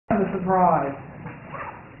a surprise.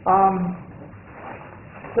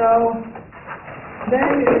 So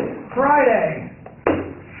today is Friday.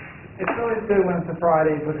 It's always good when it's a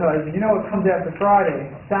Friday because you know what comes after Friday?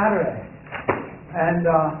 Saturday. And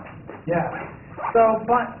yeah. So,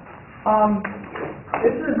 but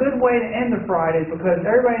this is a good way to end the Friday because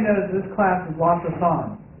everybody knows this class is lots of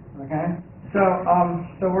fun. Okay. So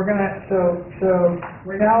we're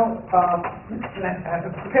now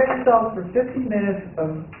prepare yourselves for 50 minutes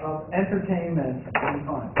of entertainment and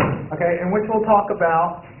fun. Okay, in which we'll talk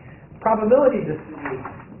about probability distributions.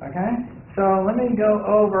 Okay, so let me go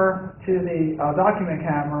over to the document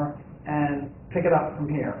camera and pick it up from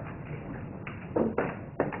here.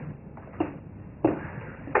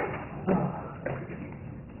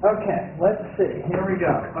 Okay, let's see. Here we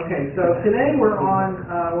go. Okay, so today we're on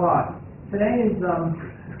what? Today is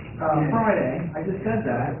Friday. I just said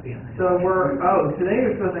that. So today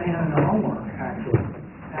we're supposed to hand in the homework actually,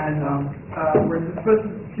 and we're supposed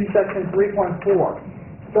to do section 3.4.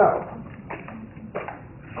 So,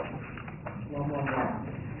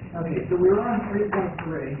 okay, so we were on 3.3.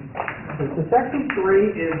 Okay, so section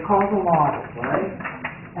 3 is causal models, right?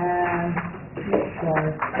 And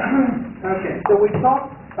okay, so we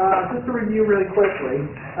talked. Just to review really quickly.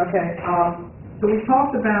 Okay, so we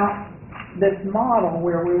talked about this model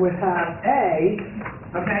where we would have A,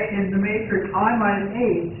 okay, in the matrix I minus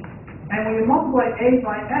H, and when you multiply A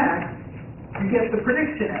by X, you get the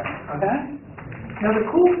prediction error, okay? Now the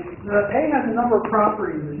A has a number of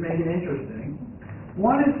properties which make it interesting.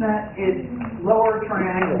 One is that it's lower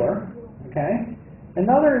triangular, okay?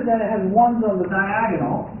 Another is that it has ones on the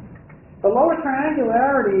diagonal. The lower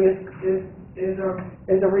triangularity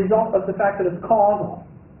is a result of the fact that it's causal,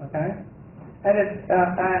 okay? And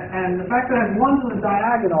and the fact that it has ones on the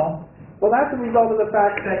diagonal, well, that's a result of the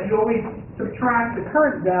fact that you always subtract the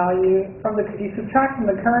current value from the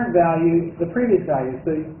current value the previous value.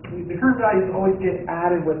 So the current values always get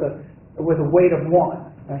added with a weight of 1,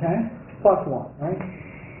 okay? Plus 1, right?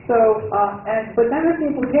 So but that has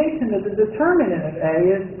the implication that the determinant of A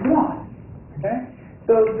is 1, okay?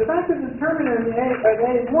 So the fact that the determinant of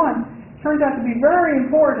A is 1 turns out to be very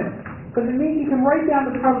important because it means you can write down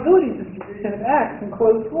the probability distribution of X in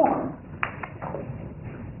closed form.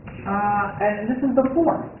 And this is the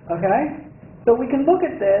form, okay? So we can look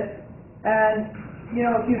at this, and you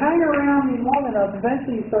know, if you hang around me long enough,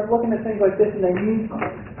 eventually you start looking at things like this and they mean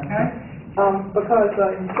something, okay? Because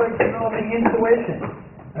you start developing intuition,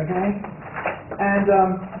 okay? And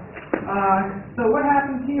so what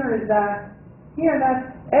happens here is that that's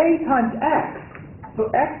A times X.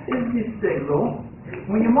 So X is the signal.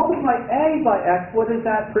 When you multiply A by X, what does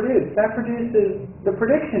that produce? That produces the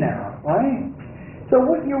prediction error, right? So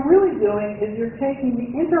what you're really doing is you're taking the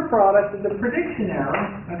interproduct of the prediction error,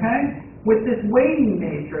 okay, with this weighting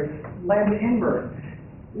matrix, lambda inverse.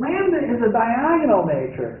 Lambda is a diagonal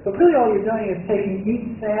matrix, so really all you're doing is taking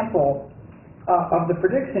each sample of the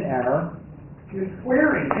prediction error, you're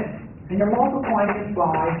squaring it, and you're multiplying it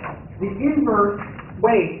by the inverse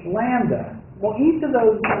weight, lambda. Well, each of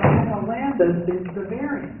those lambdas is the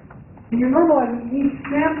variance. And you're normalizing each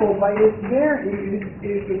sample by its variance.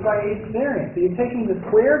 So you're taking the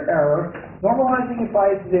squared error, normalizing it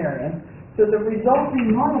by its variance. So the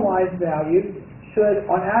resulting normalized value should,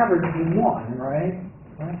 on average, be 1, right?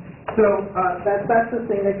 So that's the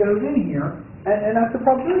thing that goes in here, and that's the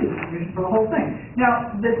probability distribution for the whole thing.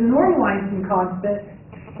 Now, this normalizing constant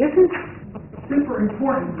isn't super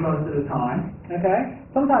important most of the time, okay?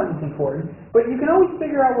 Sometimes it's important, but you can always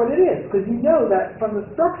figure out what it is, because you know that from the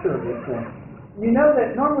structure of this thing. You know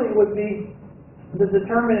that normally it would be the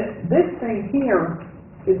determinant, this thing here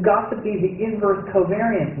has got to be the inverse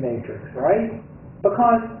covariance matrix, right?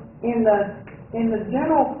 Because in the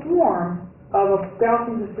general form of a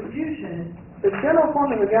Gaussian distribution, the general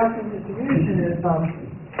form of a Gaussian distribution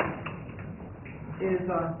is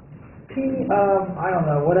P of, I don't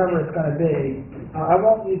know, whatever it's going to be. I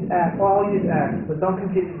won't use X. Well, I'll use X, but don't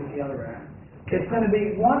confuse it with the other X. It's going to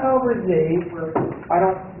be 1 over Z, where I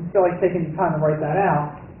don't feel like taking the time to write that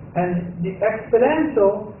out, and the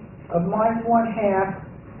exponential of minus 1/2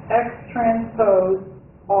 X transpose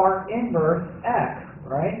R inverse X,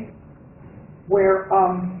 right? Where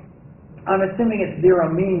I'm assuming it's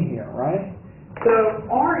zero mean here, right? So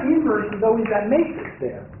R inverse is always that matrix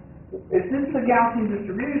there. If this is a Gaussian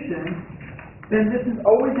distribution, then this is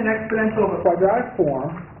always an exponential of a quadratic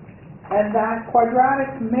form, and that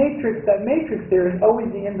quadratic matrix, that matrix there is always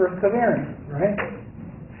the inverse covariance, right?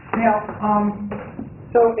 Now,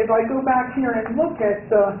 so if I go back here and look at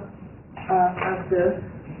this,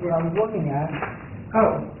 what I was looking at,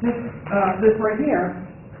 this right here,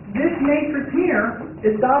 this matrix here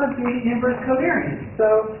is got to be the inverse covariance.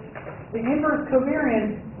 So the inverse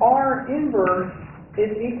covariance, R inverse,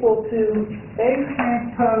 is equal to A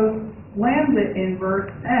transpose lambda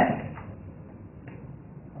inverse A.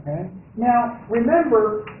 Okay? Now,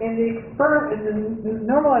 remember, in the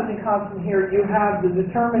normalizing constant here, you have the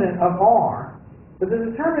determinant of R. But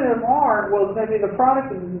the determinant of R, well, it's going to be the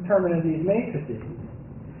product of the determinant of these matrices.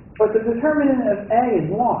 But the determinant of A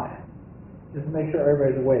is 1. Just to make sure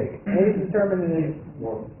everybody's awake. A's determinant is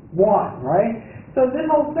 1, right? So this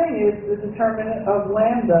whole thing is the determinant of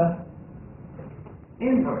lambda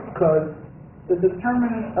inverse, because the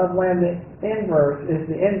determinant of lambda inverse is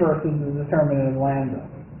the inverse of the determinant of lambda.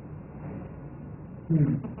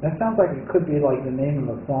 That sounds like it could be like the name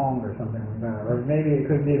of a song or something like that, or maybe it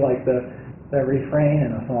could be like the refrain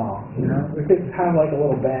in a song. You know, we could have like a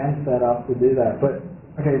little band set up to do that. But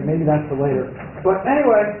okay, maybe that's for later. But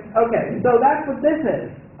anyway, okay, so that's what this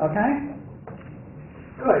is. Okay.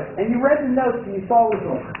 Good. And you read the notes and you saw the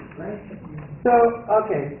over, right? So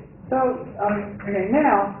okay. So okay,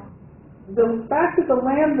 now back to the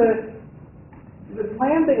lambda. The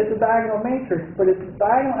lambda is a diagonal matrix, but its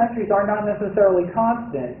diagonal entries are not necessarily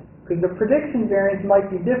constant, because the prediction variance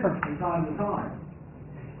might be different from time to time.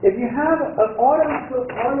 If you have an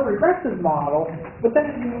autoregressive model, but that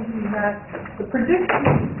means that the predictor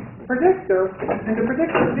and the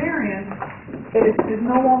predictor variance is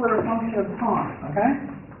no longer a function of time, okay?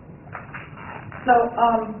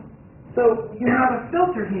 So you have a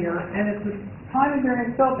filter here, and it's a time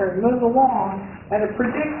invariant filter. It moves along, and it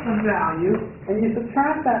predicts a value, and you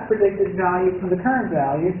subtract that predicted value from the current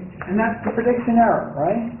value, and that's the prediction error,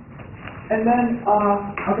 right? And then,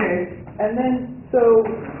 so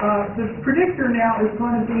the predictor now is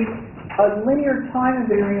going to be a linear time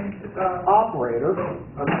invariant operator.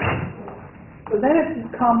 So then it's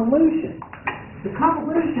just convolution. The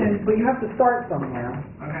convolution, but you have to start somewhere,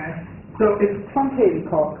 okay? So it's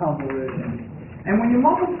truncated convolution. And when you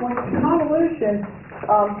multiply the convolution,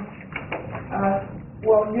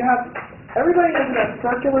 well, you have, everybody knows about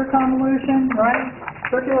circular convolution, right?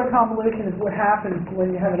 Circular convolution is what happens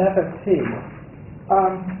when you have an FFT.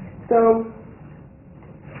 So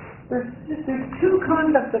there's two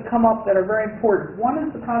concepts that come up that are very important. One is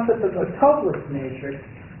the concept of a Topless matrix,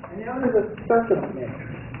 and the other is a circular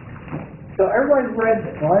matrix. So everybody's read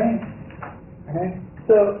this, right? Okay.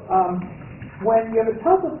 So when you have a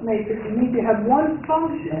Topless matrix, it means you have one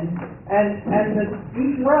function, and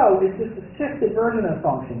each row is just a shifted version of the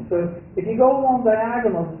function. So if you go along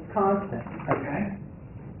diagonals, it's constant. Okay.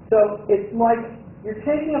 So it's like you're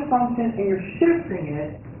taking a function and you're shifting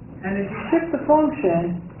it, and if you shift the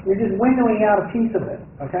function, you're just windowing out a piece of it.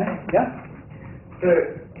 Okay. Yeah. So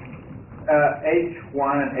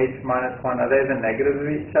h1 and h minus 1, are they the negative of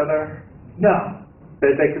each other? No.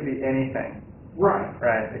 They could be anything. Right.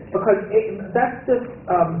 Right. Because that's just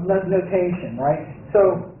notation, right?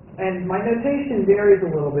 So, and my notation varies a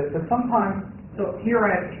little bit, but sometimes, so here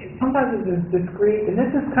sometimes it's discrete, and this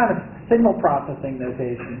is kind of signal processing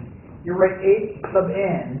notation. You write h sub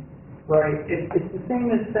n, right? It's the same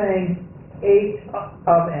as saying h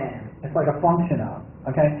of n. It's like a function of,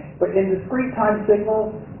 okay? But in discrete time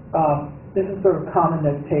signals, this is sort of common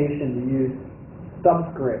notation to use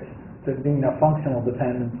subscripts to being a functional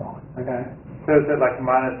dependence on, okay? So is it like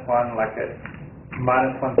 -1, like a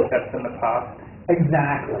 -1 steps in the past?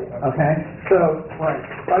 Exactly, okay? So, right.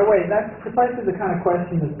 By the way, that's precisely the kind of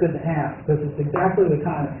question that's good to ask, because it's exactly the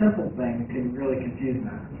kind of simple thing that can really confuse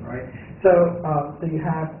matters, right? So, so you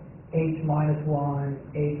have h minus 1,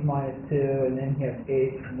 h minus 2, and then you have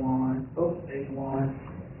h1, h1,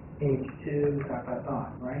 h2,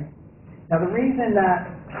 right? Now, the reason that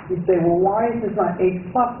you say, well, why is this not h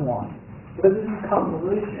plus 1? Because this is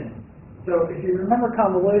convolution. So if you remember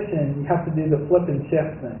convolution, you have to do the flip and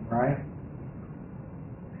shift thing, right?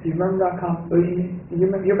 Do you remember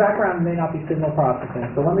about your background may not be signal processing,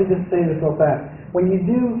 so let me just say this real fast. When you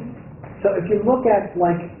do, so if you look at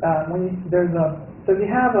like, so if you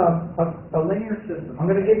have a linear system, I'm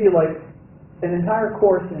going to give you like an entire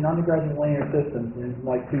course in undergraduate linear systems in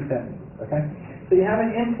like 2 sentences, okay? So you have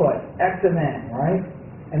an input, x of n, right?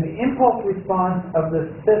 And the impulse response of the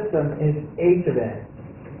system is h of n.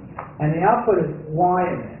 And the output is y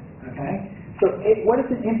of n, okay? So what is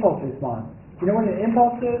an impulse response? You know what an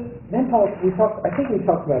impulse is? An impulse, I think we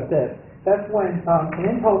talked about this. That's when an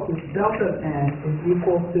impulse is delta of n is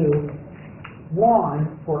equal to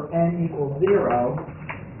 1 for n equals 0,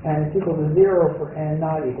 and it's equal to 0 for n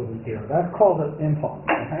not equal to 0. That's called an impulse,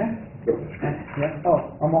 okay? Yeah.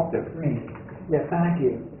 Oh, I'm off the screen. Yeah, thank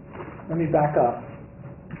you. Let me back up.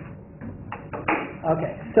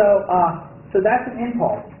 Okay, so that's an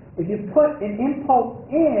impulse. if you put an impulse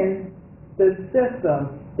in the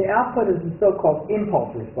system, the output is the so-called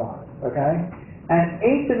impulse response, okay? And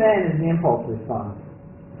H of n is the impulse response.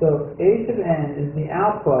 So H of n is the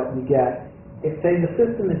output you get if, say, the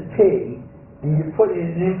system is T, and you put in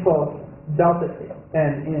an impulse delta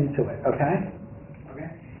n into it, okay? Okay.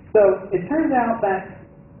 So it turns out that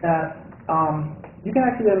you can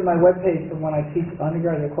actually go to my webpage from when I teach an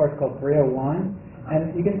undergraduate course called 301,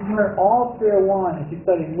 and you can learn all 301 if you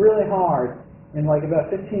study really hard in like about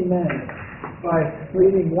 15 minutes by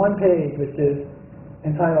reading one page, which is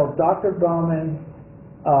entitled Dr. Bowman's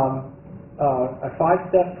a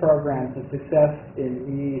 5-step program to success in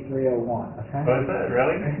EE 301. Okay? Oh, is that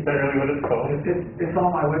really? Is that really what it's called? It's on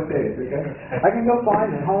my webpage. Okay. I can go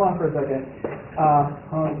find it. Hold on for a second.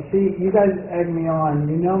 See, you guys egg me on.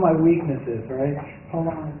 You know my weaknesses, right? Hold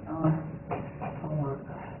on. Hold on.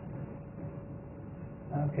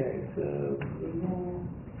 Okay, so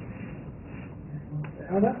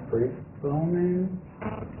oh, that's pretty. Bowman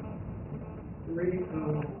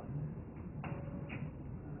 301.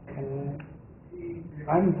 Okay.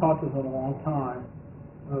 I haven't taught this in a long time.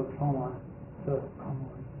 Oh, hold on. So, hold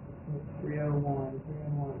on. So 301,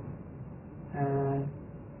 and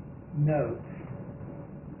notes.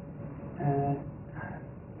 And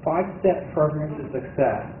 5-step program to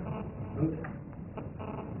success. Oops.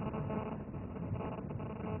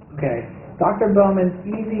 Okay. Dr. Bowman's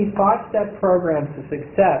easy 5-step program to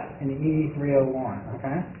success in EE 301.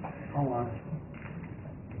 Okay? Hold on.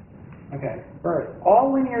 Okay, first,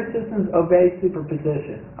 all linear systems obey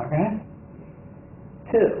superposition, okay?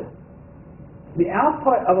 2, the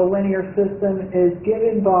output of a linear system is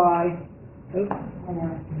given by, oops, hold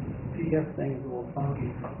on, PDF thing is a little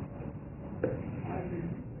funky.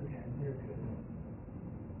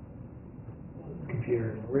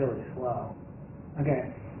 Computer is really slow.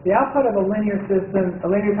 Okay, the output of a linear system, a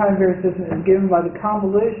linear time series system, is given by the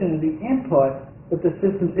convolution of the input with the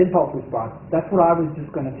system's impulse response. That's what I was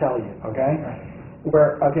just going to tell you, okay?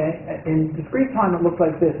 Where, okay, in discrete time it looks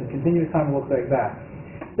like this, in continuous time it looks like that.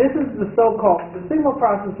 This is the so-called, the signal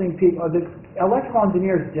processing people, the electrical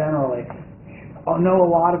engineers generally know a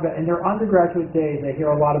lot about, in their undergraduate days they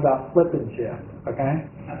hear a lot about flip and shift, okay?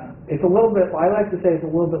 It's a little bit, I like to say it's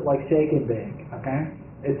a little bit like shake and bake, okay?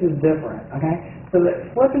 It's just different, okay? So the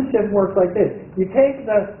flip and shift works like this. You take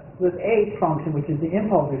this H function, which is the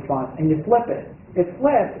impulse response, and you flip it. It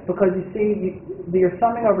flips because you see you're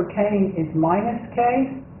summing over k is minus k,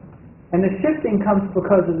 and the shifting comes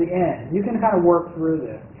because of the n. You can kind of work through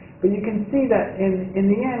this. But you can see that in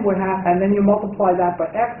the end what happens, and then you multiply that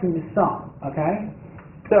by x and you sum, okay?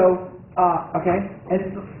 So, okay,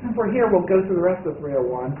 and since we're here, we'll go through the rest of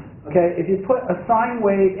 301. Okay, if you put a sine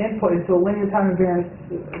wave input into a linear time invariant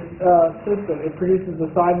system, it produces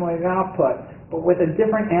a sine wave output, but with a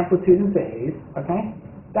different amplitude and phase, okay?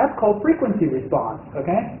 That's called frequency response,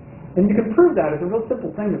 okay? And you can prove that. It's a real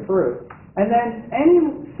simple thing to prove. And then any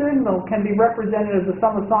signal can be represented as the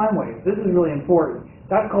sum of sine waves. This is really important.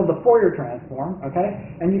 That's called the Fourier transform,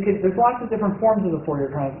 okay? And there's lots of different forms of the Fourier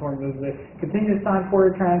transform. There's the continuous time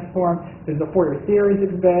Fourier transform, there's the Fourier series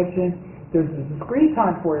expansion, there's the discrete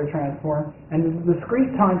time Fourier transform, and there's the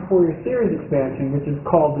discrete time Fourier series expansion, which is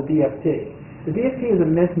called the DFT. The DFT is a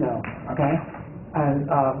misnomer, okay? And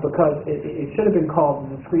because it should have been called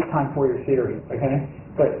the discrete time Fourier series, okay?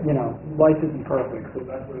 But, you know, life isn't perfect, so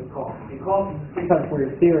that's what it's called. If you call it the discrete time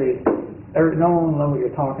Fourier series, no one will know what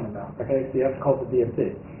you're talking about, okay? So you have to call it the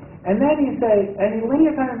DFT. And then you say, any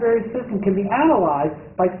linear time invariant system can be analyzed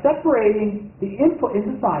by separating the input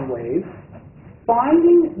into sine waves,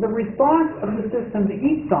 finding the response of the system to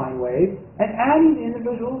each sine wave, and adding the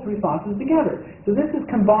individual responses together. So this is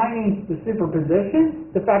combining the superposition,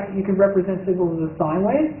 the fact that you can represent signals as a sine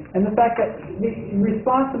wave, and the fact that the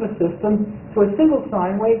response of a system to a single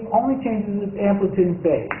sine wave only changes its amplitude and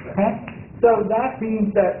phase, okay? So that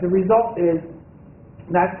means that the result is,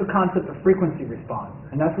 that's the concept of frequency response,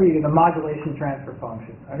 and that's where you get the modulation transfer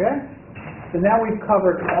function, okay? So now we've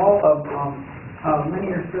covered all of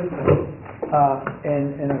linear systems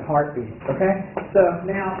in a heartbeat, okay? So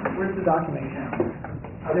now, where's the document count?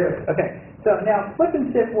 Oh, there it is. Okay. So now, flip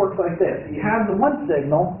and shift works like this. You have the one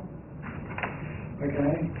signal,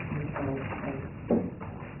 okay?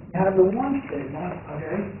 You have the one signal,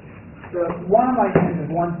 okay? So one of my hands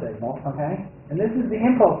is one signal, okay? And this is the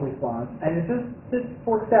impulse response, and it just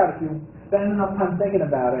works out. If you spend enough time thinking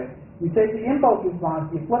about it, you take the impulse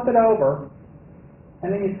response, you flip it over,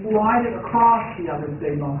 and then you slide it across the other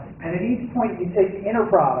signal, and at each point you take the inner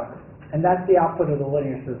product, and that's the output of the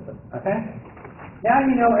linear system, okay? Now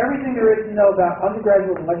you know everything there is to know about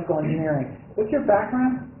undergraduate electrical engineering. What's your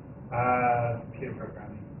background? Computer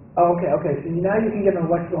programming. Oh, okay, so now you can get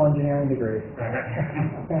an electrical engineering degree.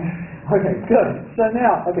 Okay, good. So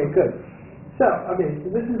now, good. So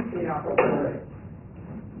this is the opposite.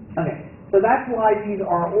 Okay, so that's why these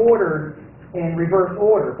are ordered in reverse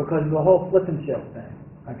order, because of the whole flip and shift thing,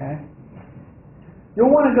 okay?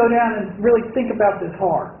 You'll want to go down and really think about this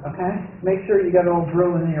hard, okay? Make sure you got it all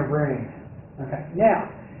drilled into your brain. Okay,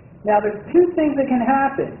 now there's two things that can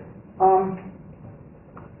happen.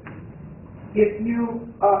 If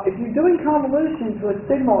you're doing convolution to a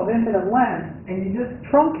signal of infinite length, and you just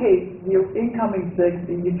truncate your incoming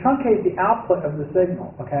signal, you truncate the output of the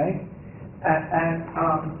signal, okay? Then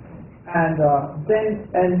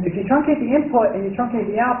if you truncate the input and you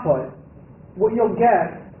truncate the output, what you'll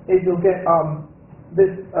get is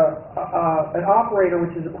this an operator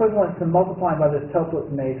which is equivalent to multiplying by this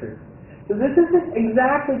Toeplitz matrix. So this isn't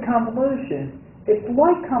exactly convolution. It's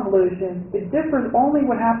like convolution. It differs only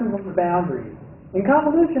what happens on the boundaries. In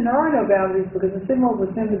convolution, there are no boundaries because the signal is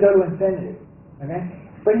assumed to go to infinity. Okay?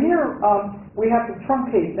 But here, we have to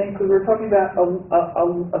truncate things because we're talking about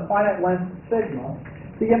a finite length signal.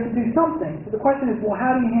 So you have to do something. So the question is, well,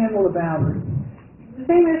 how do you handle the boundaries? The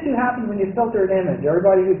same issue happens when you filter an image.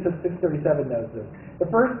 Everybody who took 637 knows this. The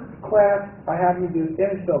first class I have you do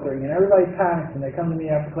image filtering, and everybody panics, and they come to me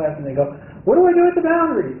after class and they go, what do I do with the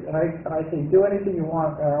boundaries? And I say, do anything you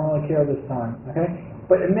want, I don't really care this time, okay?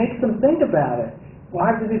 But it makes them think about it. Well,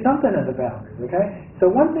 I have to do something at the boundaries, okay? So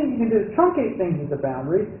one thing you can do is truncate things at the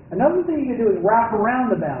boundaries. Another thing you can do is wrap around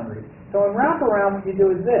the boundaries. So in wrap around, what you do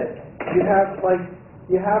is this.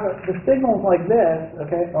 The signals like this,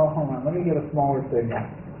 okay? Oh, hold on, let me get a smaller signal.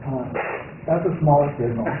 Hold on. That's a smaller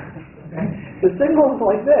signal. Okay? The signal is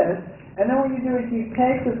like this, and then what you do is you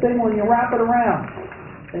take the signal and you wrap it around,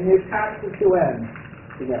 and you attach the two ends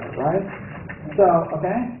together, right? So,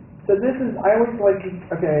 okay? So this is, I always like,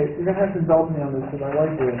 okay, you're going to have to indulge me on this because I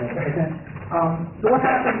like doing this, okay? So what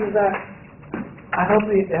happens is that, I hope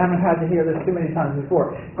you haven't had to hear this too many times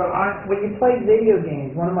before, but when you play video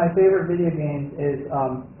games, one of my favorite video games is,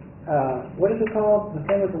 what is it called? The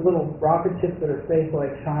thing with the little rocket ships that are spaced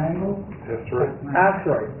like triangles?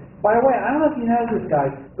 Asteroid. By the way, I don't know if you know this,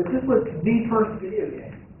 guys, but this was the first video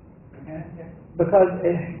game. Okay? Because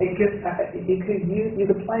you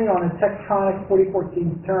could play it on a Tektronix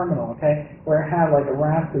 4014 terminal, okay, where it had like a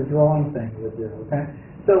raster drawing thing you would do, okay?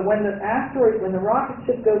 So when the rocket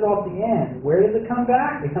ship goes off the end, where does it come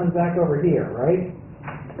back? It comes back over here, right?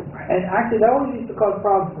 And actually, that always used to cause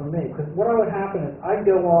problems for me, because what would happen is I'd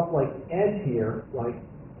go off like the edge here, like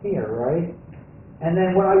here, right? And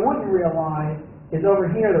then what I wouldn't realize is over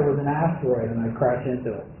here there was an asteroid and I'd crash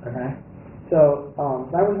into it, okay? So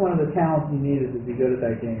that was one of the talents you needed to be good at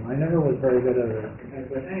that game. I never was very good at it, okay?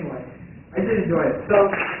 But anyway, I did enjoy it. So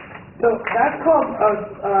that's called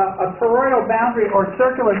a toroidal boundary or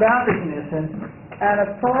circular boundary condition, and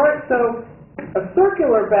a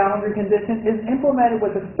circular boundary condition is implemented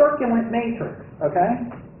with a circulant matrix, okay?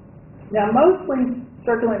 Now mostly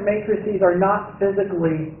circulant matrices are not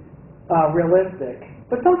physically realistic,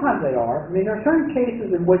 but sometimes they are. I mean, there are certain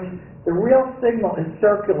cases in which the real signal is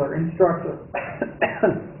circular in structure,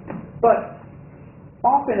 but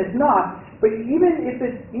often it's not. But even if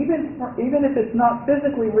it's not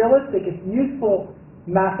physically realistic, it's useful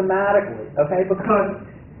mathematically, okay? Because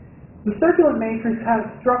the circular matrix has a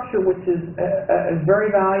structure which is very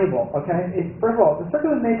valuable, okay? First of all, the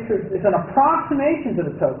circular matrix is an approximation to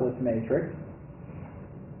the Toeplitz matrix,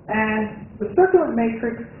 and the circular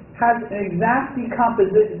matrix has an exact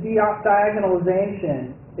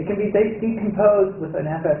diagonalization. It can be decomposed with an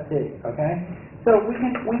FFT, okay? So we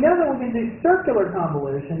know that we can do circular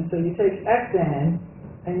convolution. So you take xn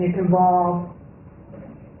and you convolve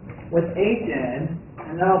with hn,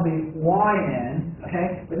 and that'll be yn.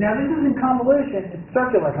 Okay. But now this isn't convolution; it's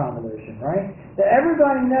circular convolution, right? Now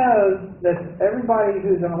everybody knows that. Everybody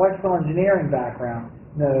who's an electrical engineering background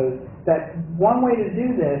knows that one way to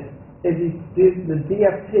do this is you do the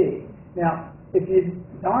DFT. Now, if you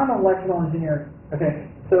are an electrical engineer, okay.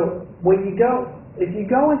 So if you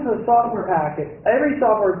go into a software package, every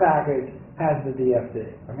software package has the DFT,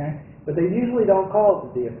 okay? But they usually don't call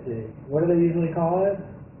it the DFT. What do they usually call it?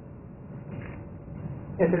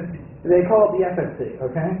 They call it the FFT,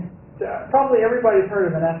 okay? So probably everybody's heard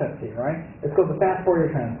of an FFT, right? It's called the fast Fourier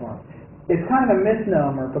transform. It's kind of a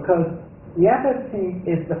misnomer because the FFT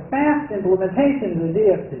is the fast implementation of the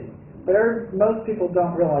DFT. But most people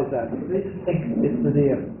don't realize that. They just think it's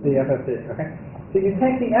the FFT, okay? So you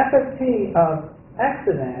take the FFT of x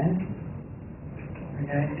of n,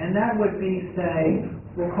 okay, and that would be, say,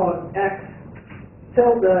 we'll call it x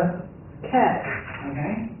tilde k,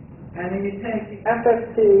 okay? And then you take the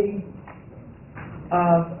FFT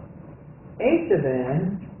of h of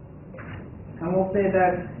n, and we'll say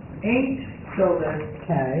that's h tilde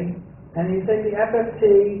k, and you take the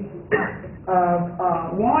FFT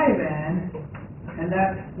of y of n, and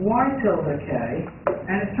that's y tilde k,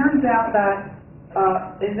 and it turns out that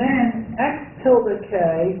and then x tilde k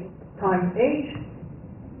times h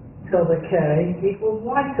tilde k equals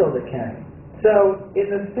y tilde k. So in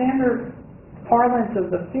the standard parlance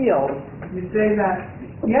of the field, you say that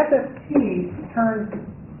the FFT turns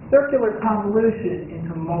circular convolution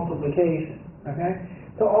into multiplication. Okay?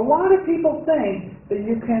 So a lot of people think that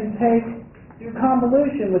you can do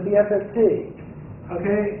convolution with the FFT.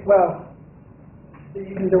 Okay? Well,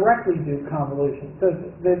 you can directly do convolution. So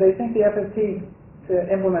they think the FFT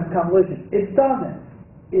implements convolution. It doesn't.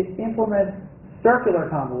 It implements circular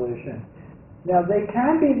convolution. Now, they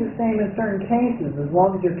can be the same in certain cases as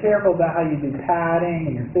long as you're careful about how you do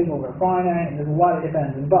padding and your signals are finite and there's a lot of ifs,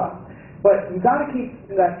 ands, and buts. But you've got to keep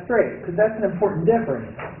that straight because that's an important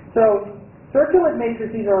difference. So circulant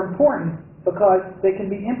matrices are important because they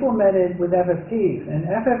can be implemented with FFTs, and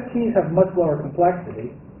FFTs have much lower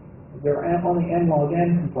complexity. They're only n log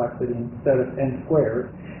n complexity instead of n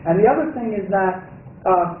squared. And the other thing is that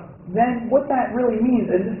then what that really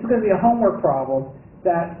means, and this is going to be a homework problem,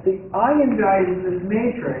 that the eigenvalues in this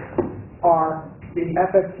matrix are the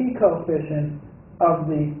FFT coefficient of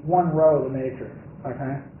the one row of the matrix.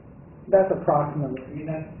 Okay, that's approximately. I mean,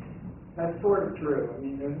 that's sort of true. I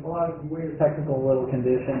mean, there's a lot of weird technical little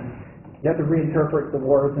conditions. You have to reinterpret the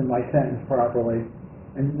words in my sentence properly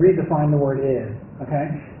and redefine the word is.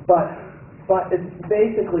 Okay, but it's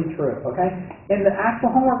basically true. Okay, in the actual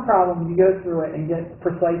homework problem, you go through it and get a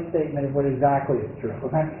precise statement of what exactly is true.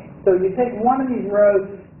 Okay. So you take one of these rows,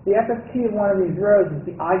 the FFT of one of these rows is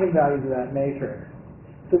the eigenvalues of that matrix.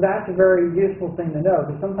 So that's a very useful thing to know,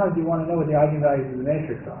 because sometimes you want to know what the eigenvalues of the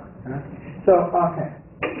matrix are. Okay? So,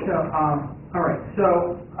 all right.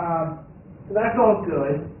 So that's all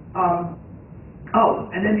good.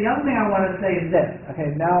 And then the other thing I want to say is this.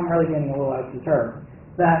 Okay, now I'm really getting a little out of the term.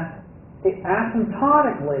 That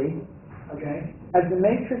asymptotically, okay, as the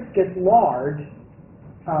matrix gets large,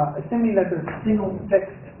 assuming that there's a single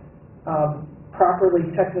fixed properly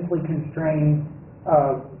technically constrained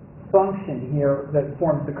function here that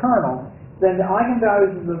forms the kernel, then the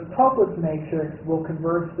eigenvalues of the Toeplitz matrix will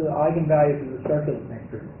converge to the eigenvalues of the circular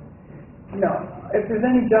matrix. If there's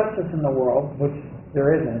any justice in the world, which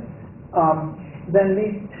there isn't, then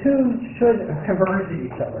these two should converge to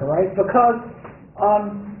each other, right? Because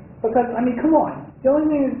I mean, come on. The only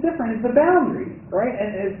thing that's different is the boundaries, right?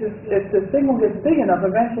 And if the signal gets big enough,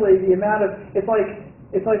 eventually the amount of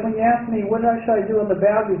it's like when you ask me what should I do on the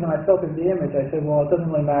boundaries when I filter the image, I say, well, it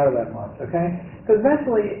doesn't really matter that much, okay? Because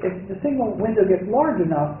eventually, if the signal window gets large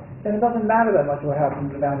enough, then it doesn't matter that much what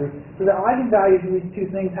happens to the boundaries. So the eigenvalues of these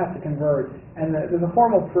two things have to converge, and there's a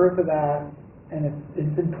formal proof of that, and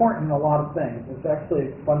it's important in a lot of things. It's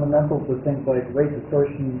actually fundamental to things like rate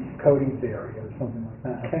distortion coding theory or something like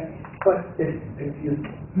that, okay? But if you...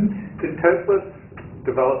 Did Toeplitz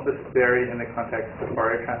develop this theory in the context of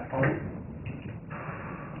Fourier transforms?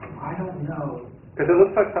 I don't know. Because it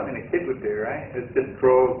looks like something a kid would do, right? It's just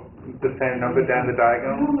draw the same number down the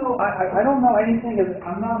diagonal. I don't know. I don't know anything.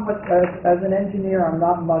 I'm not much as an engineer. I'm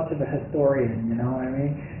not much of a historian. You know what I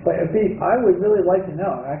mean? But I would really like to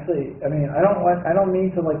know. Actually, I mean, I don't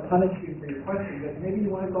mean to like punish you for your question, but maybe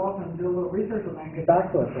you want to go off and do a little research on that and get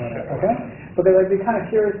back to us on it, okay? Because I'd be kind of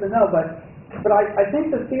curious to know. But I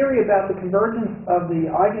think the theory about the convergence of the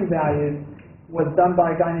eigenvalues was done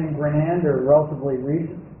by a guy named Grenander, relatively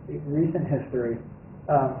recent history.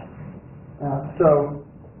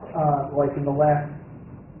 Like in the last,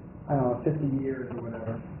 I don't know, 50 years or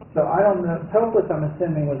whatever. So I don't know. Toeplitz, I'm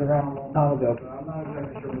assuming, was around a long time ago, but I'm not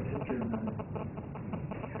exactly sure what history of that is.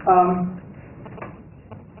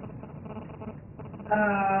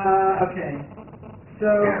 Okay.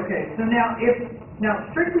 So now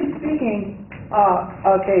strictly speaking,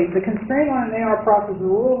 the constraint on an AR process is a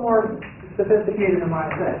little more sophisticated than what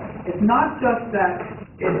I said. It's not just that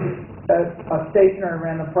it's a stationary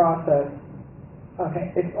random process.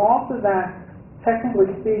 Okay, it's also that, technically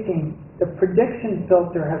speaking, the prediction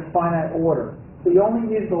filter has finite order. So you only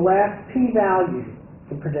use the last p-value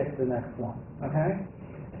to predict the next one. Okay?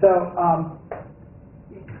 So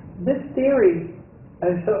this theory,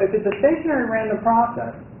 so if it's a stationary random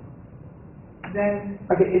process, then,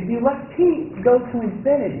 if you let p go to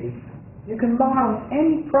infinity, you can model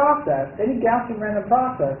any process, any Gaussian random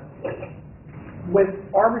process, with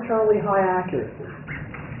arbitrarily high accuracy.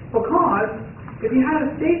 Because if you had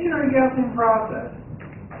a stationary Gaussian process,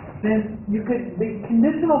 then the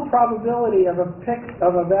conditional probability of a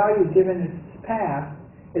value given its path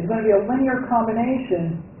is going to be a linear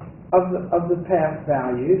combination of the past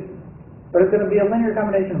values, but it's going to be a linear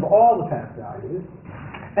combination of all the past values.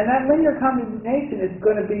 And that linear combination is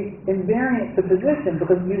going to be invariant to position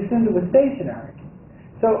because you assumed it was stationary.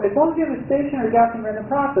 So as long as you have a stationary Gaussian random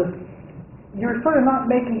process, you're sort of not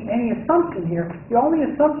making any assumption here. The only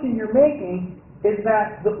assumption you're making is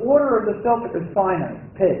that the order of the filter is finite,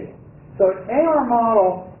 P. So an AR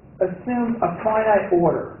model assumes a finite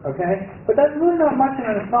order, okay? But that's really not much of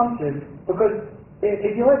an assumption because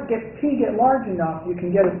if you let P get large enough, you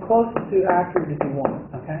can get as close to accurate as you want,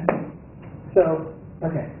 okay? So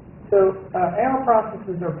AR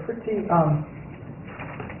processes are pretty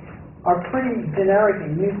generic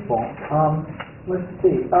and useful. Let's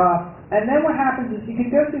see. And then what happens is you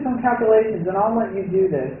can go through some calculations, and I'll let you do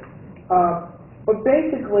this. But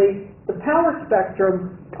basically, the power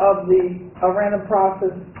spectrum of a random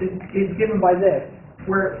process is given by this,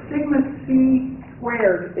 where sigma c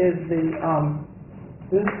squared is the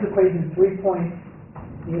this is equation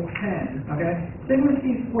 3.10. Okay, sigma c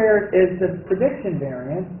squared is the prediction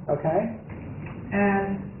variance. Okay,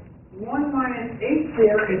 and 1 minus h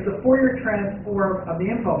there is the Fourier transform of the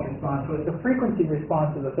impulse response, so it's the frequency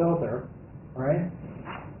response of the filter, right?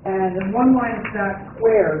 And then 1 minus that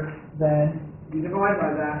squared, then you divide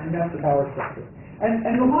by that, and that's the power spectrum.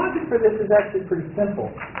 And the logic for this is actually pretty simple,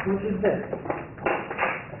 which is this.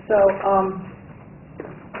 So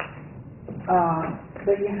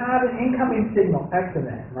that you have an incoming signal, x of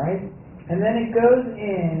n, right? And then it goes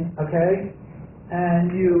in, okay, and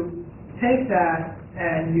you take that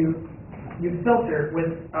and you filter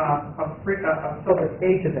with a filter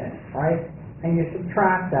h of n, right? And you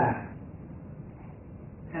subtract that,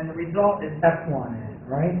 and the result is epsilon n,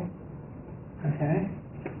 right? Okay.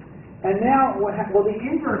 And now, the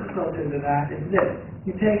inverse filter to that is this.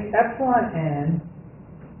 You take epsilon n,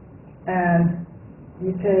 and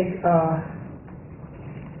you take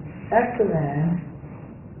x of n,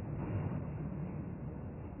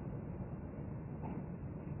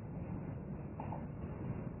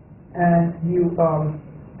 and you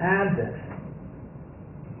add this,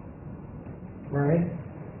 right?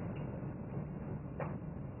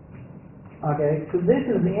 Okay, so this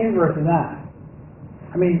is the inverse of that.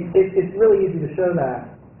 I mean, it's really easy to show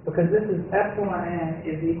that, because this is epsilon n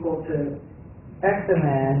is equal to x of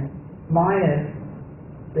n minus,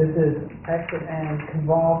 this is x of n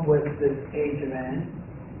convolved with this h of n.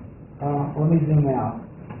 Let me zoom out.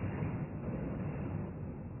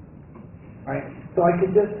 Right? So I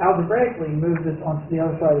could just algebraically move this onto the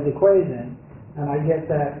other side of the equation, and I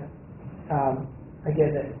get that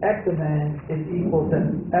x of n is equal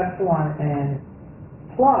to epsilon n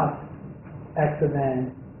plus x of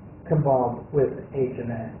n convolved with h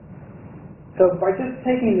of n. So by just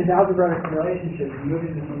taking this algebraic relationship and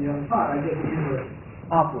moving this on the other side, I get the inverse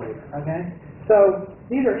operator, okay? So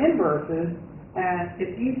these are inverses, and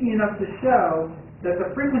it's easy enough to show that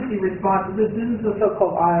the frequency response, this is the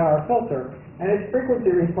so-called IR filter, and its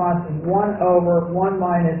frequency response is 1 over 1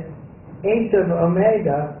 minus h of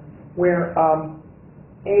omega, where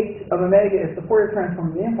h of omega is the Fourier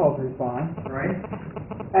transform of the impulse response, right?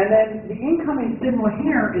 And then the incoming signal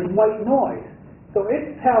here is white noise. So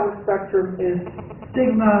its power spectrum is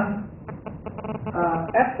sigma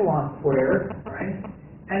epsilon squared, right?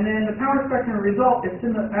 And then the power spectrum result is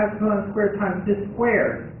sigma epsilon squared times this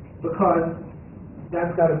squared, because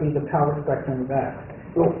that's got to be the power spectrum of x.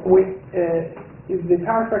 So the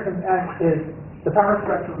power spectrum of x is the power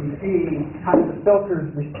spectrum of E times the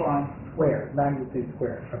filter's response squared, magnitude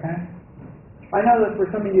squared, okay? I know that for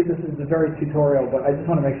some of you this is a very tutorial, but I just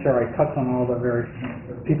want to make sure I touch on all the various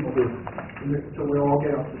people who, so we'll all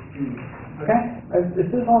get up to speed. Okay? Is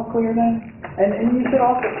this all clear then? And you should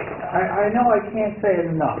also, I know I can't say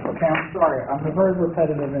it enough, okay? I'm sorry. I'm a very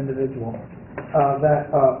repetitive individual.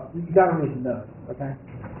 You got to read the notes, okay?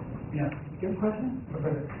 Yeah. You have a question?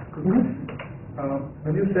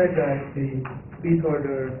 When you said that the peak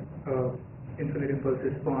order infinite impulse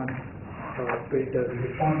response with the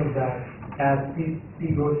response of that as p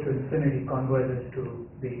goes to infinity converges to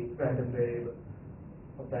the random variable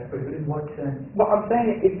of that particular, in what sense? Well, I'm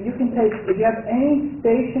saying if you can take, if you have any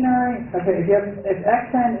stationary, okay, if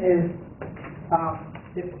xn is a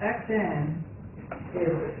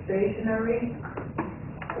stationary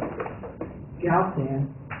Gaussian,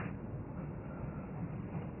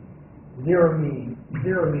 zero mean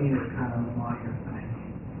is kind of a minor thing.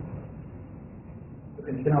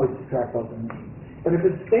 Because you can always subtract both of them. But if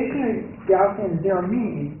it's stationary Gaussian zero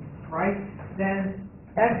mean, right, then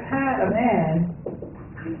x hat of n,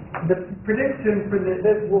 the prediction for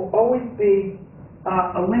this will always be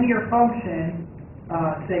a linear function,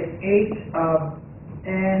 say h of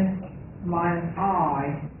n minus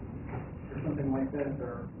I, or something like this,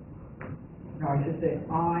 or, no, I should say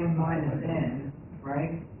I minus n,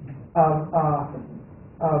 right? No,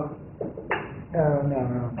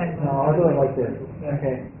 I'll do it like this.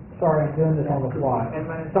 Okay, sorry, I'm doing this on the fly.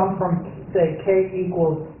 Sum from, say, k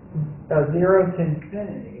equals 0 to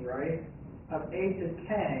Infinity, right, of a to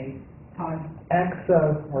k times x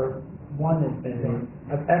of, or 1 infinity,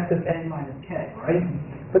 of x of n minus k, right?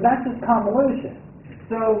 But that's just convolution.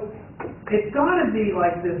 So, it's gotta be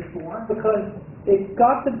like this form, Because it's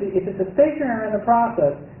got to be, if it's a stationary in the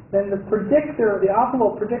process, then the predictor, the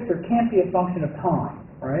optimal predictor can't be a function of time,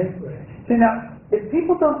 right? See now, if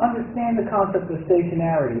people don't understand the concept of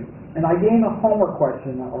stationarity, and I gave a homework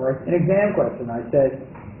question or an exam question, I said,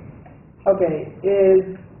 okay,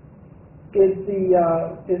 is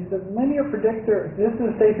the linear predictor, this is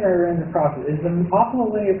a stationary in the process, is the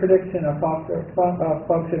optimal linear prediction a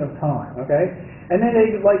function of time, okay? And then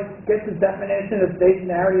they like get the definition of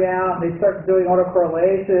stationarity out, and they start doing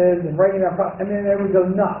autocorrelations and writing out, and then they would go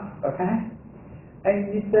nuts, okay?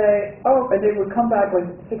 And you say, oh, and they would come back like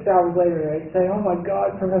 6 hours later, and they'd say, oh my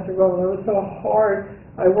God, Professor Goldman, it was so hard.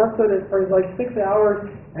 I worked on it for like 6 hours,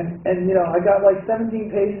 and you know, I got like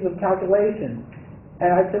 17 pages of calculations.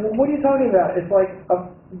 And I said, well, what are you talking about? It's like a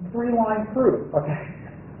 3-line proof, okay?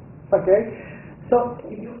 Okay? So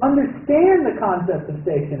if you understand the concept of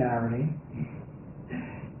stationarity,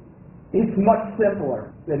 it's much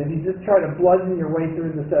simpler than if you just try to bludgeon your way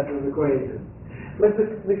through the set of equations. But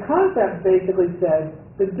the concept basically says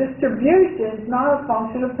the distribution is not a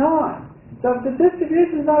function of time. So if the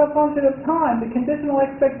distribution is not a function of time, the conditional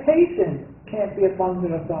expectation can't be a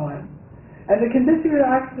function of time. And the conditional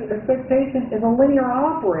expectation is a linear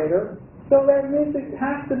operator, so that means it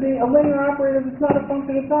has to be a linear operator that's not a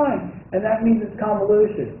function of time. And that means it's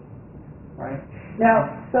convolution. Right?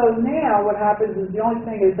 Now, so now what happens is the only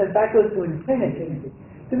thing is that goes to infinity.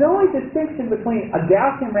 So the only distinction between a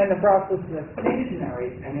Gaussian random process that's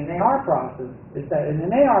stationary and an AR process is that in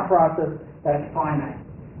an AR process, that's finite.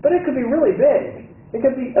 But it could be really big. It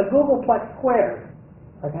could be a googolplex squared.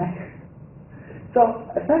 Okay? So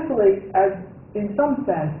essentially, as in some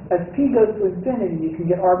sense, as p goes to infinity, you can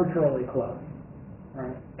get arbitrarily close.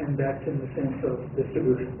 Right? And that's in the sense of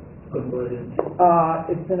distribution convergence.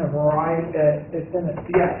 It's in a variety.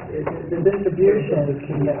 The distribution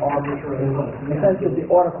can get arbitrarily close. In the sense that the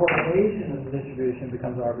autocorrelation of the distribution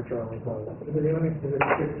becomes arbitrarily close. Because even if it's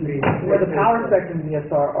strictly Where the power spectrum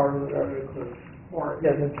gets are very close.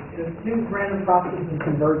 there's two random processes of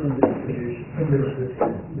convergent distribution.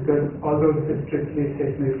 Because although this is strictly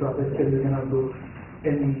stationary process, still you cannot go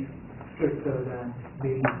any stricter than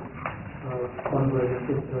being convergent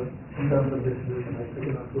system in terms of distribution. Like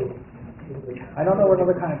you cannot go. I don't know what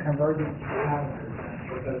other kind of convergence you have,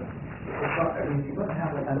 because you wouldn't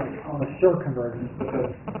have like an almost sure convergence,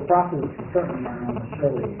 because the processes certainly aren't almost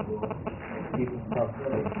surely equal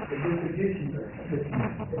probability. the distributions are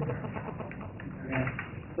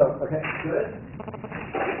So, okay, good.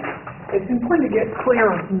 It's important to get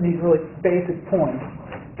clear on some of these really basic points.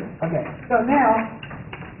 Okay, so now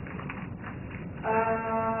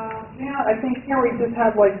I think here we just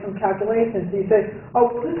have like some calculations. So you say, oh,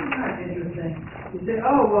 well, this is kind of interesting. You say,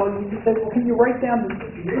 oh, well, you say, well, can you write down the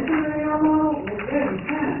distribution of the AR model? Well, yeah, you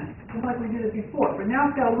can, just like we did it before. But now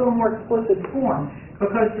it's got a little more explicit form,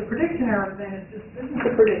 because the prediction error thing is just, this is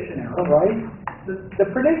the prediction error, right? The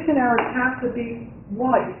prediction errors have to be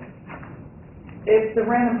white if the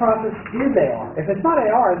random process is AR. If it's not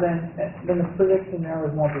AR, then the prediction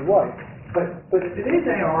errors won't be white. But if it is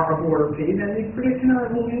AR of order P, then the prediction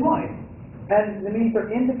errors will be white. And it means they're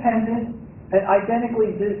independent and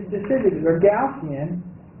identically distributed. They're Gaussian,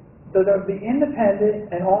 so they'll be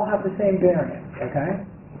independent and all have the same variance, okay?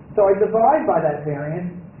 So I divide by that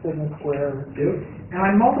variance, sigma squared over 2, and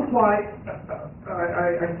I multiply,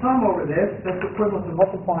 I sum over this. That's equivalent to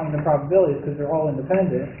multiplying the probabilities because they're all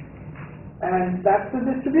independent. And that's the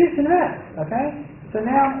distribution of X, okay? So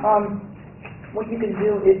now, what you can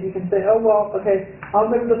do is you can say, oh, well, okay, I'm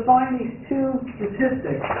going to define these two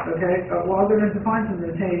statistics, okay? Well, I'm going to define some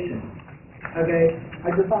notation, okay?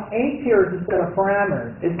 I define H here as a set of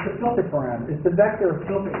parameters. It's the filter parameter. It's the vector of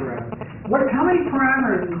filter parameters. How many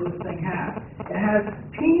parameters does this thing have? It has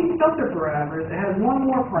P filter parameters. It has one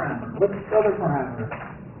more parameter. What's the other parameter?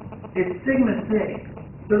 It's sigma C.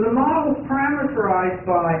 So the model is parameterized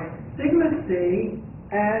by sigma C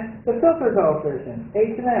and the filter coefficient,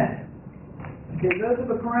 H and N. Okay, those are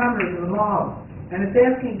the parameters of the model. And it's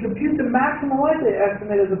asking compute the maximal likelihood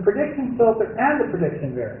estimate of the prediction filter and the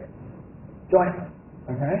prediction variance jointly.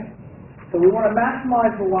 Okay? So we want to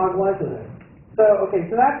maximize the log likelihood. So, okay,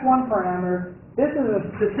 so that's one parameter. this is a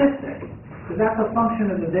statistic, because that's a function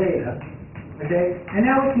of the data, okay? And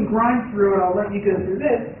now we can grind through it, I'll let you go through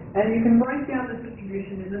this, and you can write down the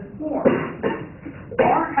distribution in this form.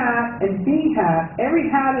 R hat and B hat, every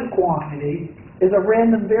hatted quantity is a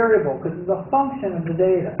random variable, because it's a function of the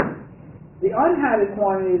data. The unhatted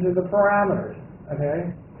quantities are the parameters, okay?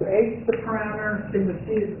 So H is the parameter, sigma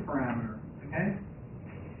C is the parameter, okay?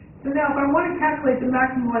 So now, if I want to calculate the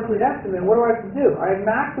maximum likelihood estimate, what do I have to do? I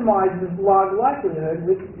maximize this log likelihood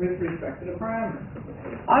with respect to the parameter.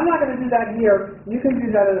 I'm not going to do that here. You can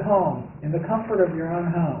do that at home, in the comfort of your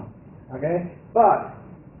own home, okay? But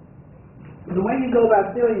the way you go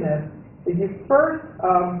about doing this is you first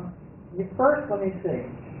let me see.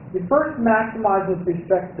 You first maximize with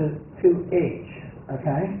respect to H,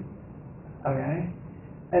 okay? Okay?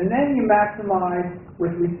 And then you maximize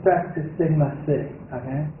with respect to sigma C,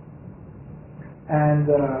 okay? And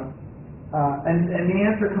the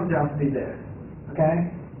answer comes out to be this,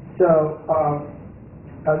 okay? So,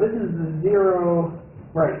 this is the zero,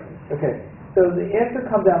 right, okay. So the answer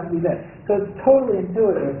comes out to be this. So it's totally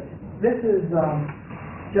intuitive. This is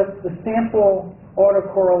just the sample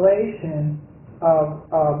autocorrelation of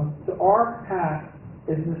the R hat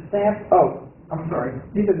is the sample, I'm sorry,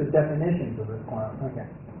 these are the definitions of this quantum, okay.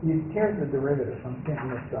 Here's the derivative, I'm getting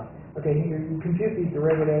this up. Okay, here you compute these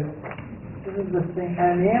derivatives. This is the thing,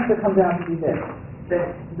 and the answer comes out to be this. That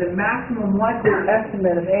the maximum likelihood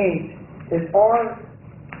estimate of H is R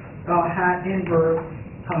hat inverse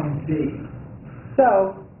times B.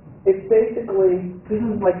 So, it's basically, this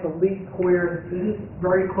is like the least squares, this is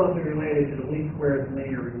very closely related to the least squares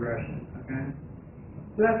linear regression, okay?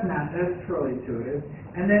 So that's really intuitive.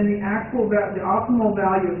 And then the optimal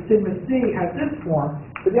value of sigma C has this form.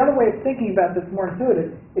 But the other way of thinking about this more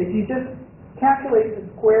intuitive is you just calculate the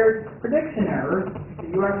squared prediction errors that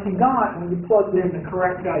you actually got when you plugged in the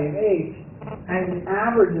correct value of H, and the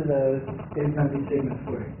average of those is going to be sigma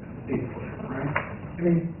squared, C squared, right? I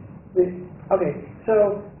mean, okay,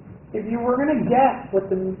 so if you were going to guess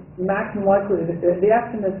what the maximum likelihood, the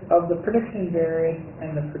estimates of the prediction variance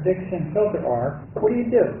and the prediction filter are, what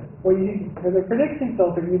do? Well, for the prediction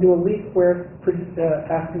filter, you do a least squares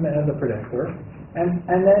estimate of the predictor. And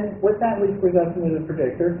then with that least squares estimate of the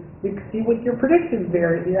predictor, you can see what your prediction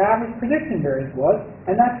variance, your average prediction variance was,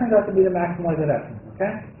 and that turns out to be the maximum likelihood estimate,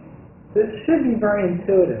 okay? So this should be very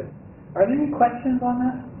intuitive. Are there any questions on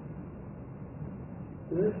that?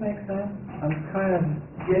 Does this make sense? I'm kind of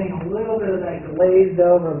getting a little bit of that glazed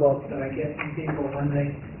over look that I get from people when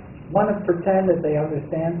they want to pretend that they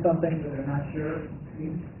understand something but they're not sure.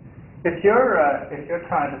 If you're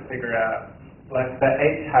trying to figure out, like the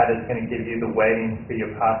H hat is going to give you the weightings for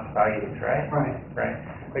your past values, right? Right. Right.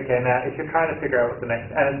 Okay, now if you're trying to figure out what the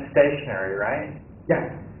next, and it's stationary, right?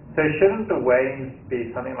 Yeah. So shouldn't the weightings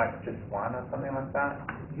be something like just 1 or something like that?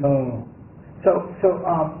 No.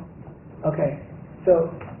 Okay.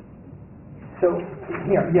 So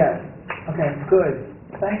here, yes. Okay, good.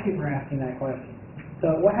 Thank you for asking that question. So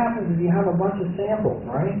what happens is you have a bunch of samples,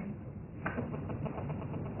 right?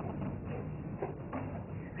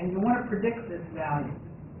 And you want to predict this value.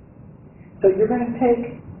 So you're going to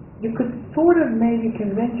you could sort of maybe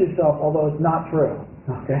convince yourself, although it's not true,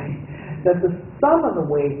 okay, that the sum of the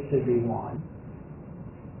weights should be 1.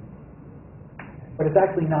 But it's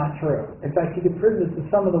actually not true. In fact, you could prove that the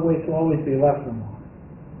sum of the weights will always be less than 1.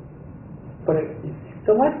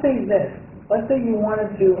 So let's say this. Let's say you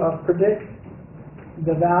wanted to predict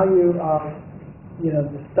the value of,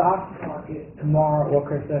 the stock market tomorrow. Well, of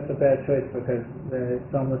course, that's a bad choice because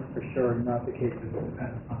it's almost for sure not the case if it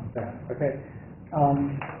depends on that. Okay. So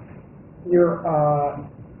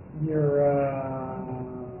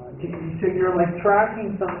you're like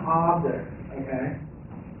tracking some object. Okay.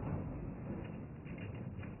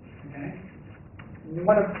 Okay. You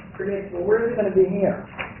want to predict, well, where is it going to be here?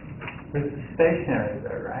 It's stationary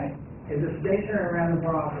though, right? Is it stationary around the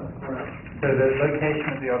process? Correct. So the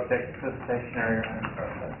location of the object is stationary around the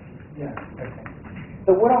process. Yeah. Okay.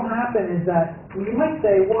 So what will happen is that you might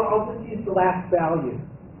say, well, I'll just use the last value.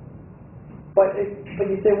 But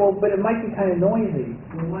you say, well, but it might be kind of noisy.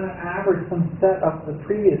 We want to average some set of the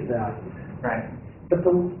previous values. Right. But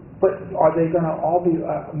are they going to all be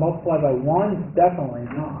multiplied by 1? Definitely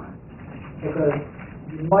not. Because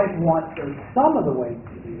you might want the sum of the weights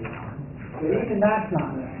to be 1. But even that's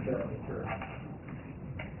not necessarily true.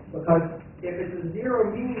 Because if it's a zero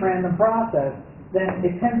mean random process, then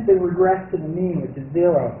it tends to regress to the mean, which is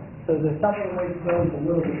 0. So the sum of the weights goes a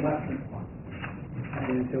little bit less than 1. That's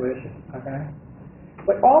intuition, okay?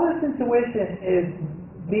 But all this intuition is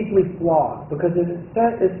deeply flawed because it's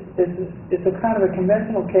a kind of a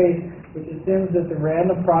conventional case which assumes that the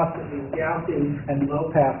random process is Gaussian and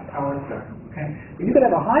low-pass power spectrum, okay? But you could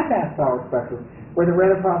have a high-pass power spectrum where the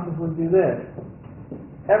random process would do this.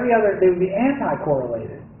 They would be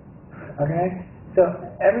anti-correlated, okay? So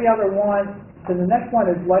every other one, so the next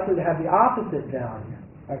one is likely to have the opposite value,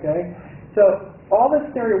 okay? So all this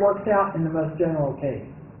theory works out in the most general case.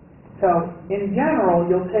 So in general,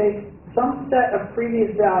 you'll take some set of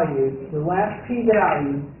previous values, the last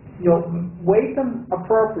p-values, you'll weight them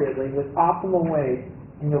appropriately with optimal weight,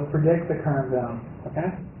 and you'll predict the current value,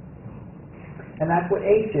 okay? And that's what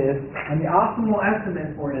H is, and the optimal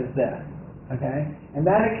estimate for it is this, okay? And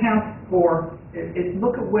that accounts for,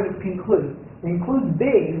 look at what it concludes. It includes B.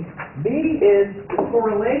 B is the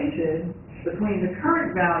correlation between the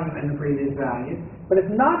current value and the previous value, but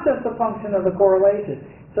it's not just a function of the correlation.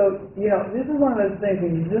 So, this is one of those things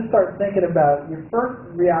when you just start thinking about, your first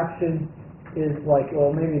reaction is like,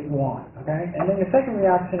 well, maybe it's 1, okay? And then your second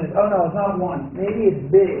reaction is, oh no, it's not 1, maybe it's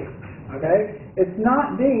B, okay? It's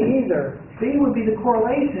not B either. B would be the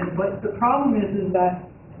correlation, but the problem is that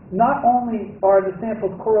not only are the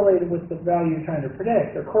samples correlated with the value you're trying to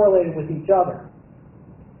predict, they're correlated with each other.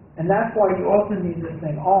 And that's why you also need this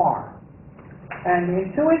thing R. And the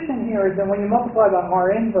intuition here is that when you multiply by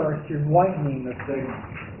R inverse, you're whitening the signal.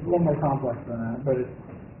 It's a little more complex than that, but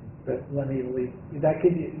let me leave. That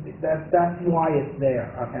gives you, that's why it's there,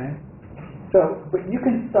 okay? So, but you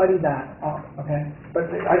can study that, okay? But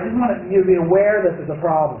I just want you to be aware that there's a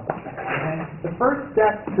problem, okay? The first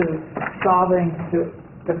step to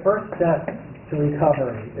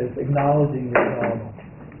recovery is acknowledging your problem.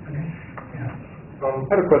 Okay? Yeah. I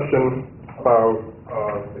had a question about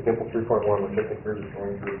example 3.1, which I think we're just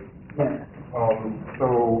going through. Yeah. So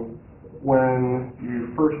when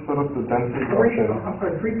you first set up the density function... I'm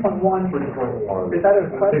sorry, 3.1. 3.1. Is that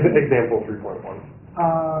a question? Example 3.1.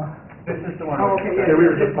 This is the one. Okay, Yeah, we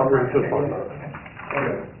were just talking about it. Okay.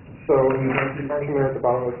 Okay. So in the density function there at the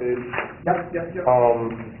bottom of the page, Yep.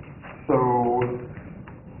 so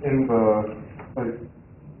in the,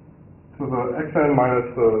 so the xn minus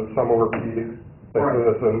the sum over p,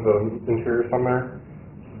 that's in the interior sum there,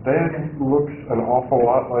 that looks an awful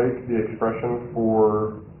lot like the expression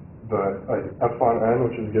for the epsilon n,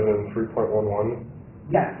 which is given in 3.11.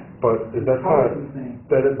 Yes. But is that not,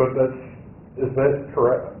 is that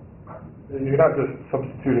correct? You're not just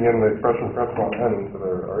substituting in the expression for epsilon n into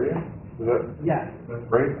there, are you? Is that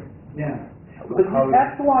right? Yeah. But the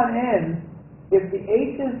epsilon n, if the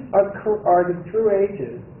h's are the true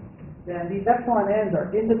h's, then these epsilon n's are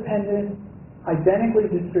independent, identically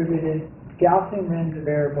distributed Gaussian random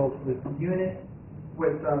variables with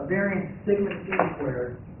variance sigma c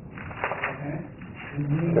squared, okay, and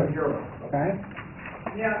mean 0, okay?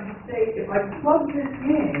 Now, you say, if I plug this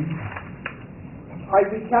in, I'd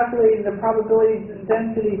be calculating the probability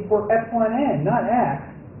density for epsilon n, not x,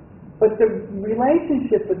 but the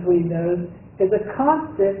relationship between those is a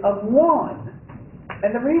constant of 1. And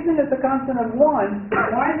the reason it's a constant of 1,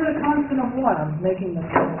 why is it a constant of 1? I'm making the 1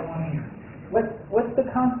 here. What's the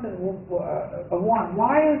constant of 1?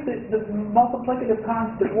 Why is it the multiplicative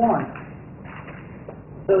constant 1?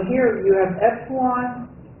 So here you have epsilon,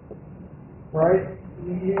 right?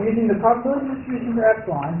 You're using the probability distribution for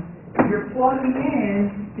epsilon. You're plugging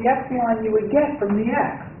in the epsilon you would get from the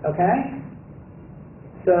x, okay?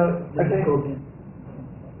 So, okay.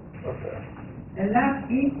 And that's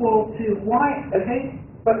equal to y, okay?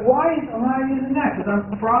 But why am I using that? Because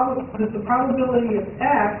the probability of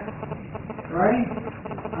x, right,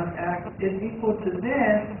 on x is equal to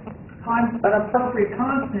this times an appropriate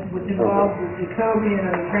constant, which involves the Jacobian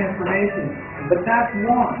of the transformation. But that's 1.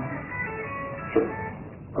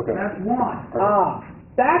 Okay. That's 1.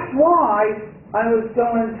 That's why I was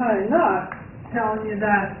going kind of nuts telling you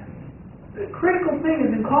that the critical thing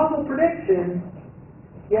is in causal prediction,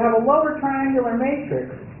 you have a lower triangular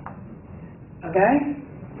matrix, okay?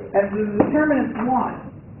 And the determinant's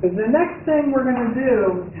 1. Because the next thing we're going to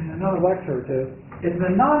do in another lecture or two is the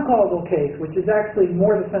non-causal case, which is actually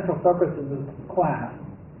more the central focus of the class.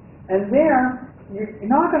 And there, you're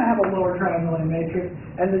not going to have a lower triangular matrix,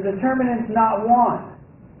 and the determinant's not 1.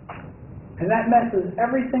 And that messes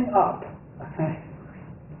everything up, okay?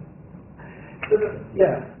 So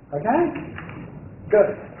okay?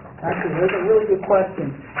 Good. Actually, those are really good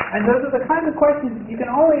questions. And those are the kinds of questions you can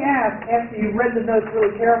only ask after you've read the notes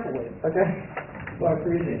really carefully, okay? So I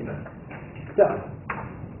appreciate that.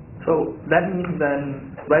 So that means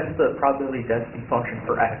then, that's the probability density function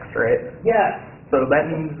for x, right? Yes. So that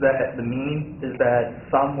means that the mean is that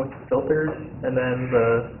sum with the filters, and then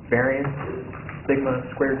the variance is sigma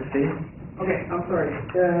squared c? Okay, I'm sorry,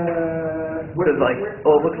 What is like,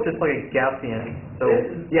 well, it looks just like a Gaussian, so,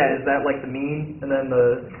 yeah, is that like the mean, and then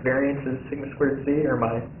the variance is sigma squared c, or am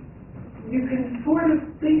I? you can sort of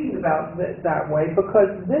think about it that way,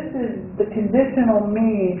 because this is the conditional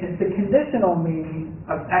mean, it's the conditional mean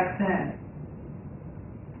of xn.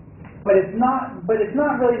 But it's not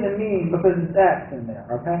really the mean because it's x in there,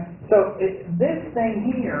 okay? So this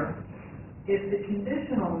thing here is the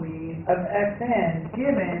conditional mean of xn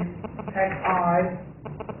given xi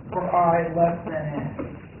for I less than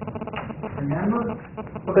n. Remember?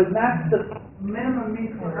 Because that's the minimum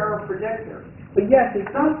mean for error predictor. But yes, it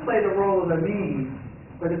does play the role of a mean,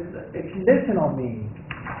 but it's a conditional mean,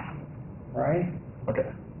 right? Okay.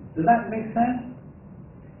 Does that make sense?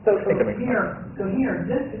 So I think that makes here,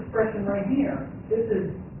 this expression right here, this is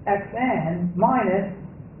xn minus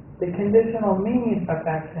the conditional mean of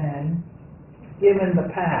xn given the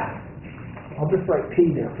path. I'll just write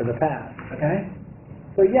p there for the path, okay?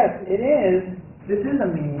 So yes, this is a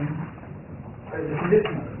mean, or the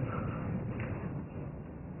conditional.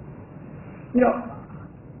 You know,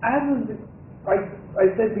 as I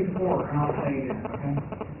said before, and I'll say again, okay?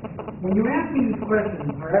 When you ask me these questions,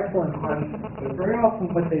 they're excellent questions, but very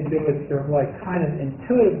often what they do is they're like kind of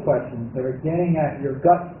intuitive questions that are getting at your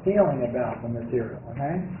gut feeling about the material,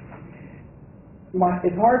 okay?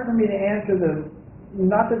 It's hard for me to answer them,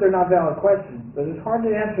 not that they're not valid questions, but it's hard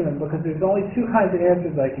to answer them because there's only two kinds of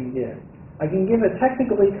answers I can give. I can give a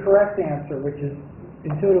technically correct answer, which is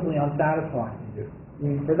intuitively unsatisfying to you. I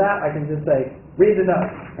mean, for that, I can just say, read the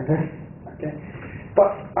notes, okay?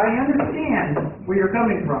 But I understand where you're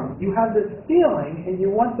coming from. You have this feeling, and you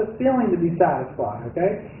want the feeling to be satisfied,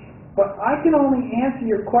 okay? But I can only answer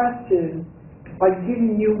your question by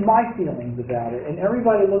giving you my feelings about it, and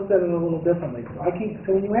everybody looks at it a little differently.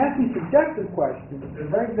 So when you ask me subjective questions, they're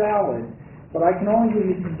very valid, but I can only give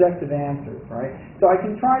you subjective answers, right? So I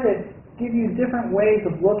can try to give you different ways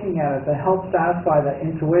of looking at it to help satisfy that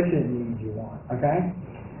intuition need you want, okay?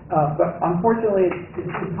 But unfortunately,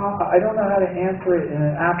 I don't know how to answer it in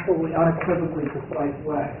an absolutely unequivocally precise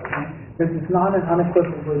way, okay? Because it's not an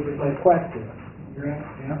unequivocally precise question. You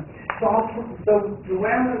know? So the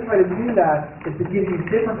way I'm going to try to do that is to give you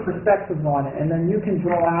different perspectives on it, and then you can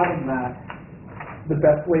draw out of that the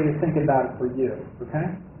best way to think about it for you,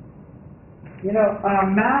 okay? You know,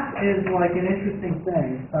 math is like an interesting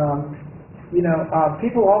thing.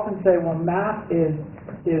 People often say, well, math is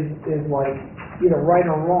like either right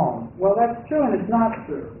or wrong. Well, that's true, and it's not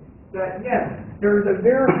true. That, yes, there is a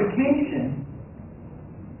verification.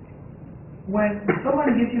 When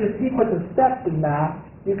someone gives you a sequence of steps in math,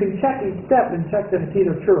 you can check each step and check that it's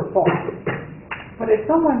either true or false. But if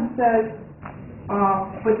someone says,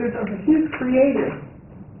 but there's a huge creative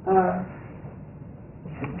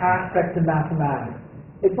aspect to mathematics.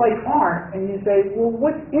 It's like art, and you say, well,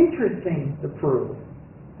 what's interesting to prove?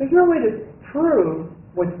 There's no way to prove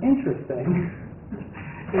what's interesting.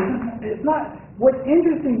 It's not, what's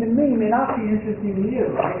interesting to me may not be interesting to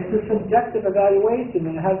you, right? It's a subjective evaluation,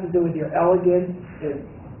 and it has to do with your elegance.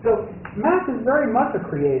 So math is very much a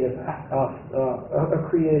creative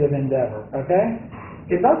endeavor, okay?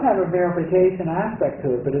 It does have a verification aspect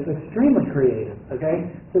to it, but it's extremely creative, okay?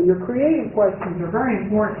 So your creative questions are very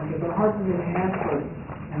important because they're hard for me to answer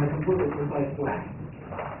in a completely precise way.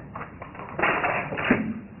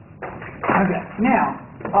 Okay, now,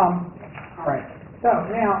 all right. So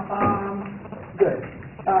now, good.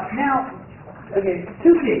 Okay,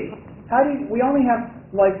 2D. We only have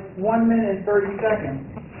like 1 minute and 30 seconds.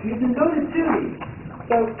 You can go to 2D.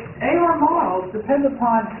 So AR models depend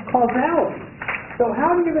upon causality. So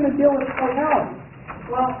how are you going to deal with causality?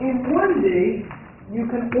 Well, in 1D, you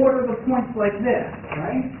can order the points like this,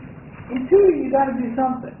 right? In 2D, you got to do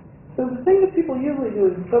something. So the thing that people usually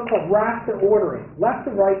do is so-called raster ordering, left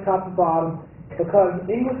to right, top to bottom, because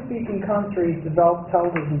English-speaking countries developed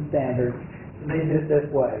television standards, and they did it this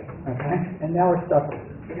way, okay? And now we're stuck with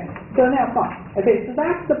it. Okay? So now, fine. Okay, so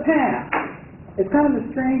that's the path. It's kind of a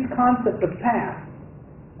strange concept of path,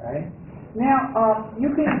 right? Now,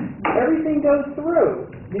 everything goes through.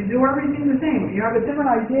 You do everything the same. You have a different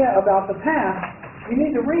idea about the path. You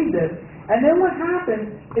need to read this. And then what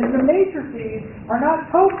happens is the matrices are not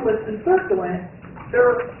topeless and circulant.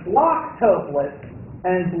 They're block topeless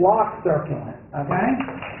and block circulant, okay?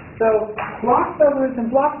 So block topeless and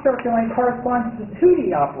block circulant corresponds to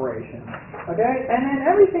 2D operations, okay? And then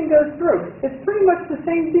everything goes through. It's pretty much the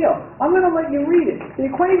same deal. I'm going to let you read it. The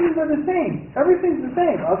equations are the same. Everything's the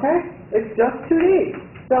same, okay? It's just 2D.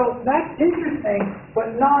 So that's interesting,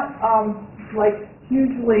 but not like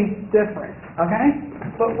hugely different, okay?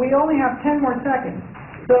 But we only have 10 more seconds.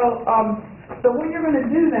 So what you're going to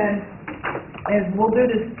do then is we'll do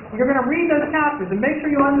this, you're gonna read those chapters and make sure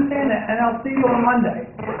you understand that, and I'll see you on Monday.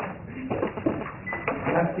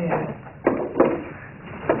 That's the end.